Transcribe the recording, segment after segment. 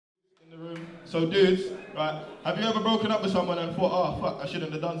So dudes, right, have you ever broken up with someone and thought, oh fuck, I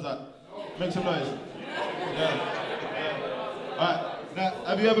shouldn't have done that? Make some noise. Yeah. Alright, now,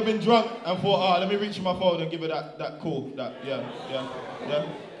 have you ever been drunk and thought, oh, let me reach for my phone and give it that call, yeah.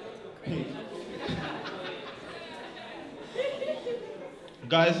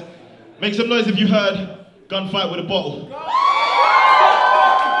 Guys, make some noise if you heard Gunfight with a bottle.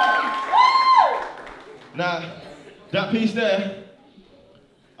 Now, that piece there,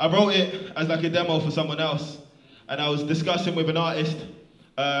 I wrote it as like a demo for someone else, and I was discussing with an artist,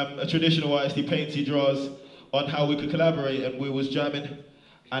 a traditional artist. He paints, he draws, on how we could collaborate, and we was jamming,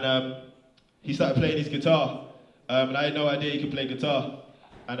 and he started playing his guitar, and I had no idea he could play guitar,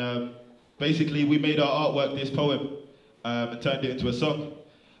 and basically we made our artwork this poem, and turned it into a song.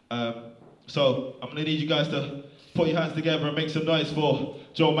 So I'm gonna need you guys to put your hands together and make some noise for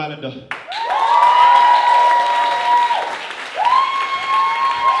Joe Malander.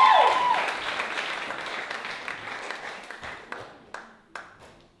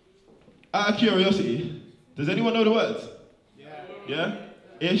 Out of curiosity, does anyone know the words? Yeah?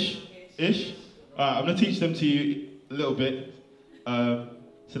 Ish? Alright, I'm gonna teach them to you a little bit, so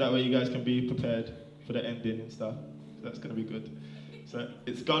that way you guys can be prepared for the ending and stuff. So that's gonna be good. So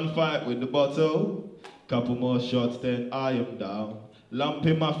it's gunfight with the bottle, couple more shots then I am down. Lump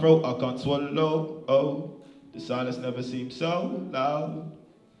in my throat, I can't swallow, oh. The silence never seems so loud.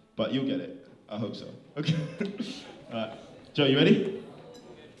 But you'll get it, I hope so. Okay. Alright, Joe, you ready?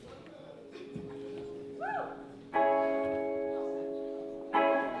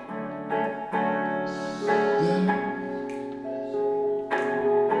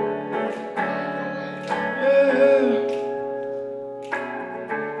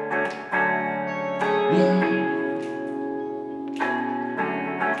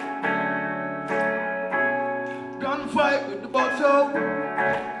 Gunfight with the bottle.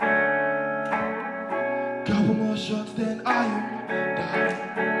 Couple more shots, then I am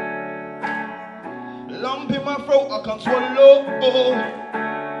down. Lump in my throat, I can't swallow.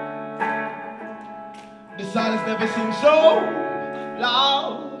 The silence never seems so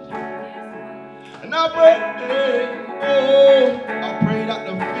loud. And I pray, I pray that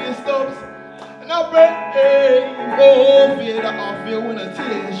the fear stops. And I pray, fear that I feel when the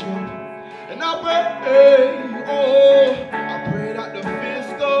tears drop. And I pray, I pray that the fear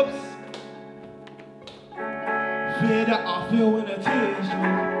stops. Fear that I feel when the tears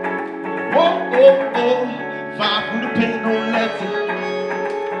drop. Fight through the pain, don't let it.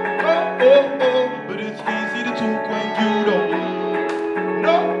 But it's easy to talk when you don't.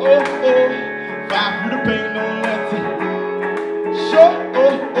 No, fight through the pain, don't let it. Sure,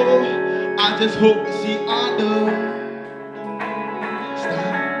 I just hope that she understands.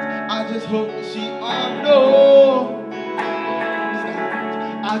 I just hope that she understands.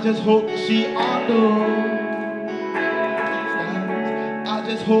 I just hope that she understands. I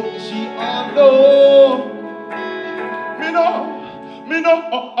just hope that she understands. Me know,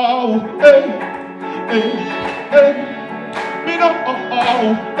 hey, hey, hey. Me know,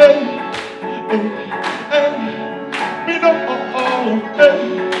 hey, hey.